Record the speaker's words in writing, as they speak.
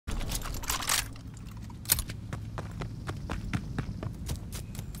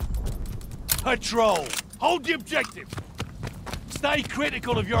Patrol! Hold the objective! Stay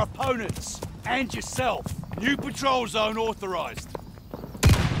critical of your opponents and yourself. New patrol zone authorized.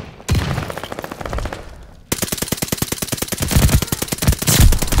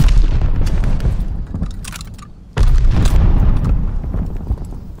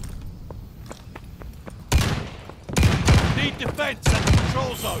 Need defense at the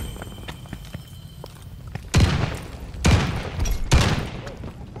patrol zone.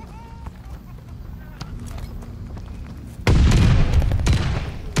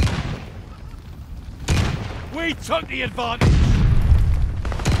 We took the advantage!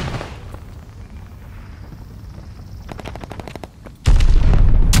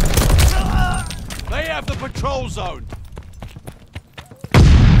 They have the patrol zone!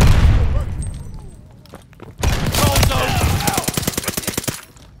 Patrol zone out!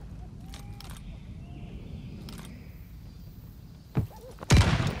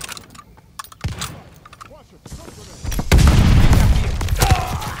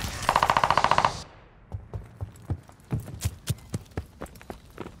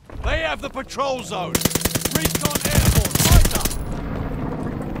 They have the patrol zone. Recon airborne, right up.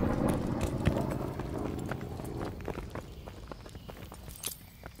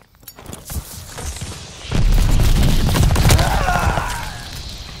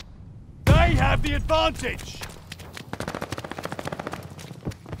 They have the advantage.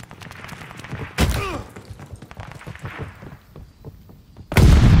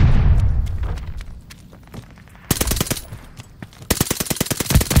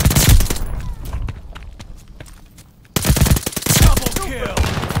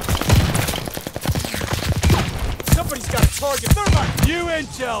 Somebody's got a target. Thermite! New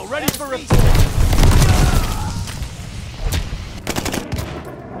intel, ready for report.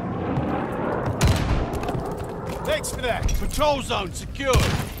 Thanks for that. Patrol zone secured.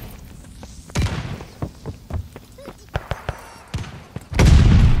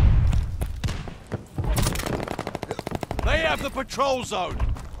 They have the patrol zone.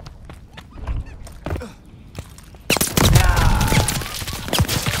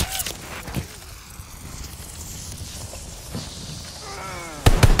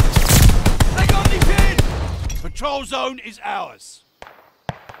 Patrol zone is ours.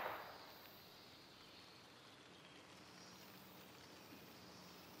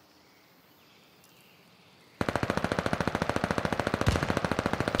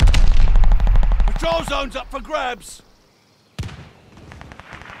 Patrol zone's up for grabs.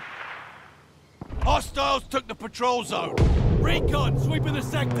 Hostiles took the patrol zone. Recon sweeping the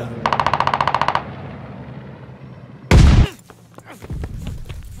sector.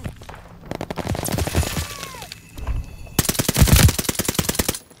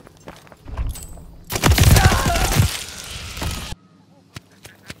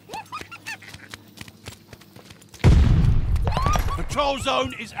 Patrol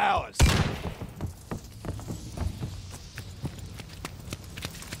zone is ours.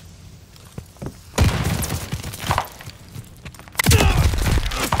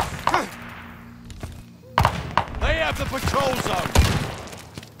 They have the patrol zone.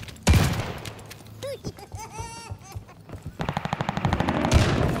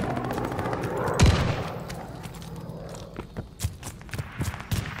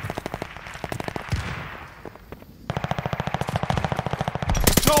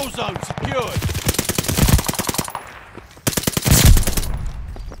 Patrol zone secured.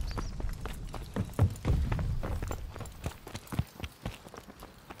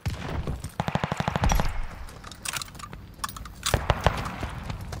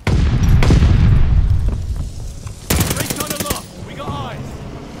 Recon aloft. We got eyes.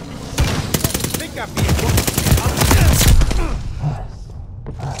 Think I'm being watched.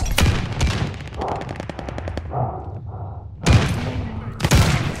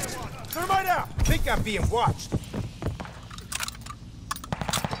 Thermite out! Think I'm being watched.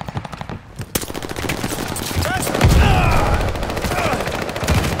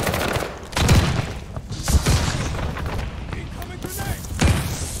 Incoming grenade!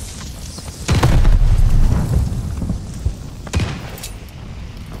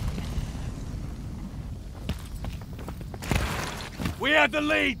 We have the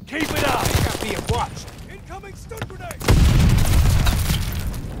lead. Keep it up. Think I'm being watched. Incoming stun grenade.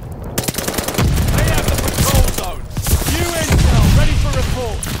 They have the patrol zone. New intel ready for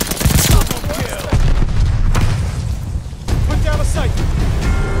report. Double kill. Put down a sight.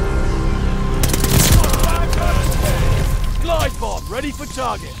 Glide bomb ready for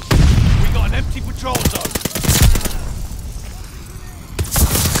target. We got an empty patrol zone.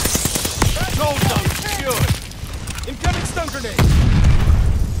 Patrol zone secured. Incoming stun grenade.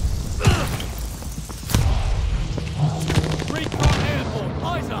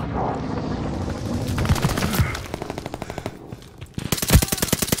 advertiser!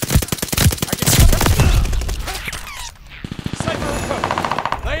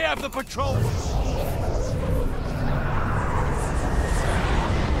 They have the patrol!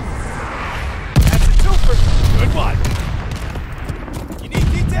 That's a twofer! Good one! You need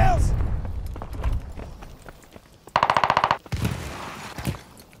details?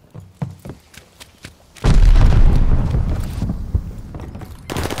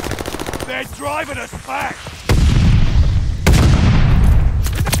 They're driving us back!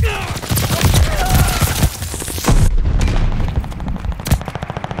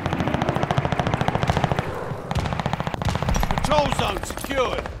 Patrol zone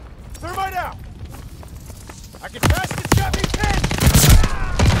secured! Thermite out! I can pass this choppy pin!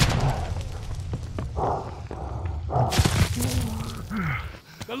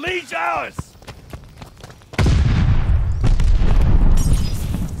 The lead's ours!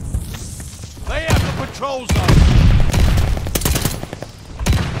 They have the patrol zone!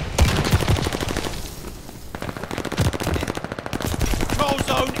 Patrol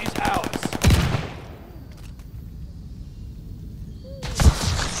zone is ours!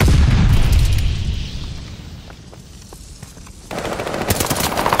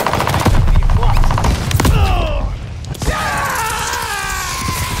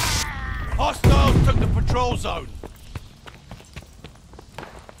 Hostiles took the patrol zone!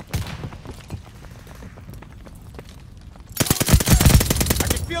 I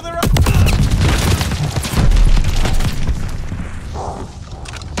can feel their...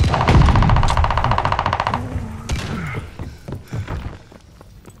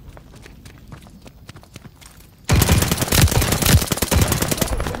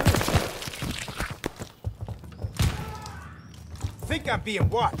 I think I'm being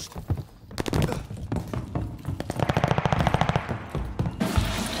watched.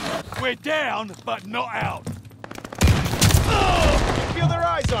 We're down, but not out. I can feel their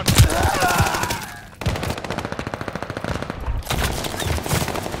eyes on me.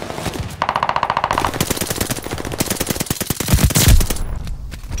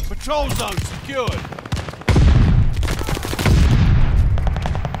 Patrol zone secured.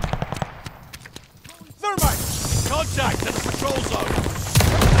 Thermite! Contact at the patrol zone.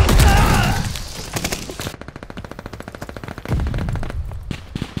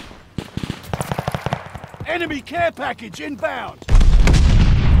 Enemy care package inbound. I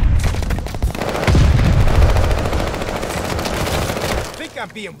think I'm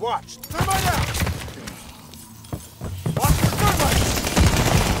being watched. Thermite out! Watch for thermite!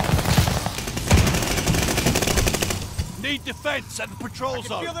 Need defense at the patrol I can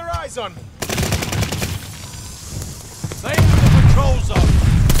zone. feel their eyes on me. They have the patrol zone.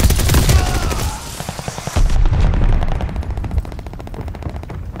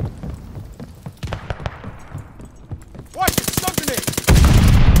 Watch it! Stun grenade!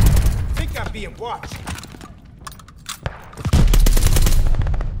 I think I'm being watched.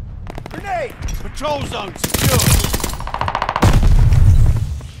 Grenade! Patrol zone secured.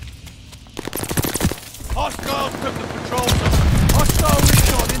 Hostiles took the patrol zone. Hostile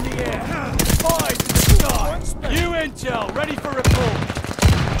recon in the air. Spies in the sky. New intel ready for report.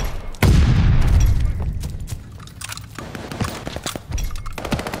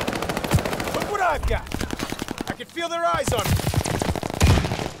 Look what I've got! I can feel their eyes on me.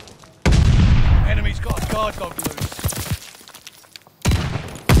 Enemy's got a guard dog loose.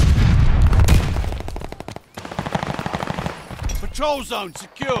 Patrol zone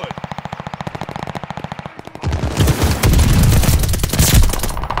secured.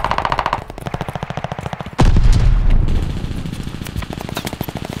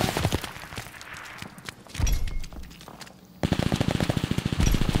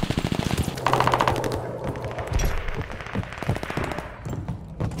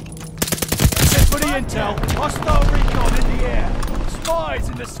 For the intel, hostile recon in the air. Spies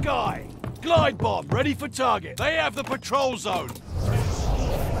in the sky. Glide bomb ready for target. They have the patrol zone. Close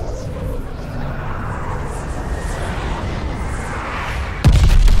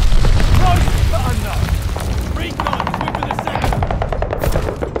but unknown. Recon quick to the center.